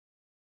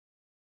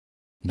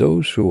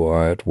Those who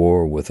are at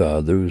war with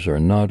others are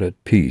not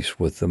at peace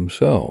with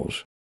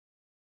themselves.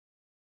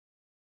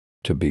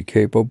 To be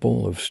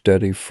capable of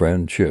steady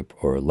friendship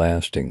or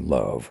lasting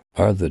love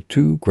are the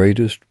two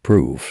greatest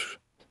proofs,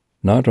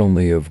 not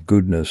only of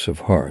goodness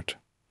of heart,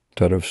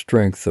 but of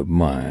strength of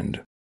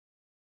mind.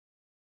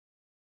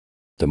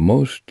 The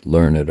most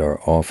learned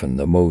are often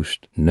the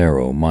most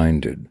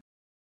narrow-minded.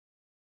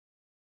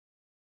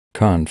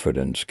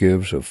 Confidence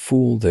gives a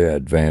fool the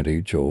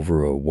advantage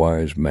over a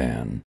wise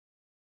man.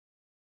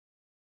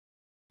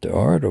 The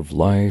art of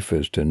life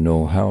is to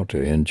know how to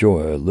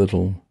enjoy a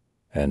little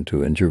and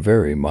to enjoy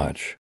very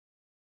much.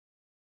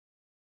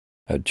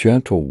 A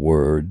gentle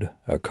word,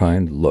 a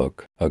kind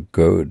look, a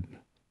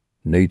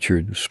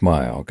good-natured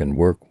smile can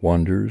work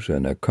wonders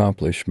and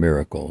accomplish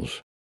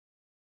miracles.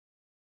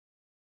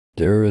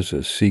 There is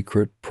a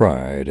secret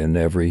pride in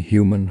every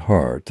human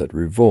heart that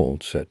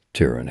revolts at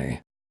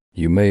tyranny.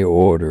 You may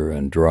order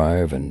and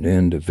drive an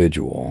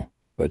individual,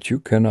 but you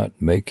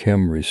cannot make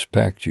him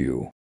respect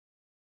you.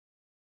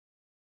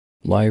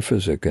 Life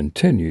is a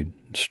continued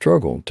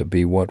struggle to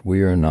be what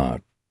we are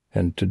not,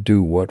 and to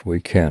do what we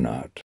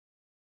cannot.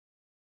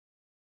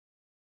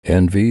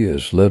 Envy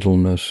is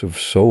littleness of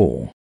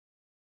soul.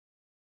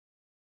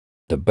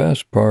 The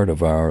best part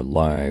of our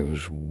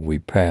lives we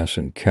pass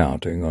in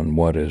counting on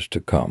what is to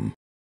come.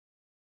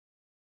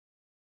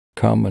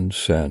 Common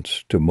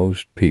sense to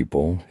most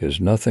people is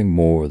nothing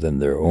more than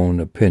their own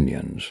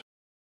opinions.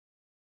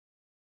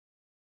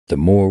 The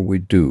more we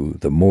do,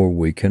 the more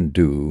we can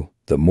do,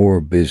 the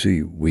more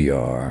busy we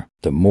are,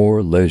 the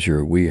more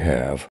leisure we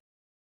have.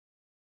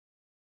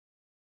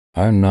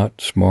 I'm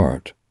not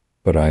smart,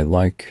 but I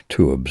like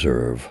to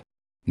observe.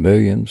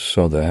 Millions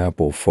saw the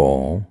apple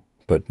fall,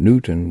 but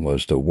Newton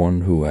was the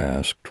one who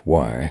asked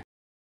why.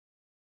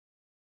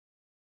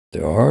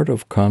 The art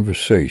of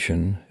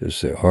conversation is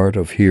the art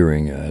of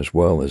hearing as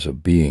well as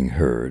of being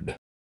heard.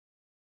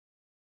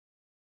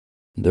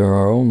 There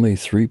are only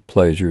three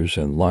pleasures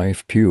in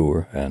life,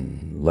 pure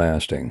and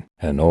lasting,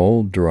 and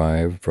all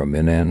derived from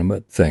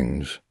inanimate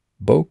things,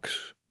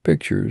 books,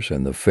 pictures,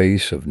 and the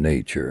face of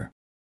nature.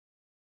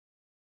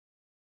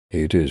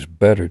 It is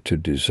better to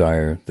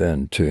desire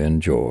than to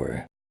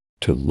enjoy,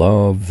 to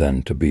love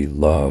than to be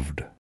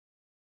loved.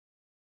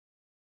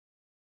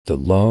 The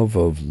love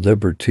of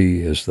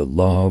liberty is the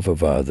love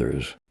of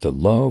others. The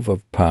love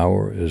of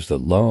power is the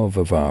love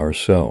of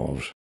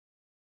ourselves.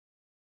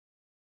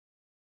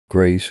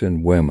 Grace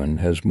in women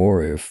has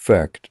more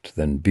effect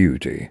than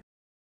beauty.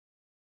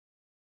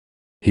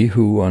 He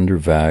who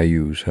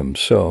undervalues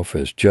himself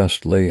is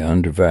justly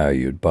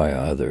undervalued by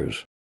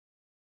others.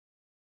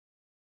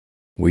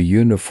 We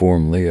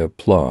uniformly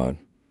applaud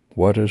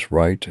what is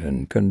right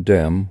and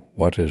condemn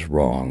what is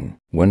wrong,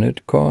 when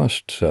it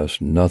costs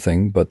us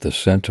nothing but the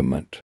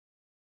sentiment.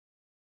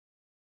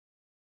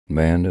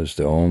 Man is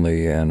the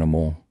only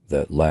animal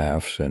that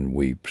laughs and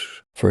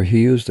weeps, for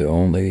he is the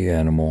only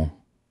animal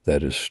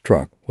that is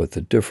struck with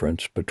the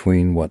difference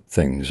between what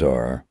things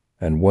are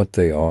and what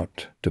they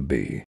ought to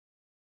be.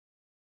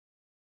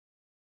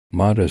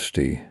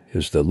 Modesty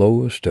is the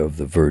lowest of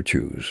the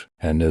virtues,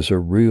 and is a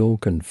real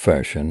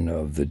confession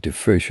of the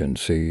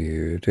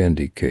deficiency it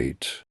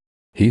indicates.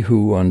 He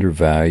who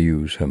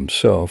undervalues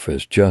himself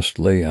is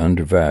justly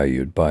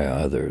undervalued by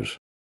others.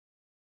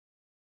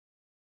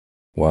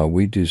 While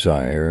we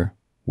desire,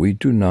 we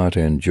do not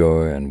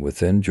enjoy, and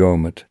with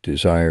enjoyment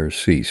desire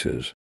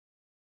ceases.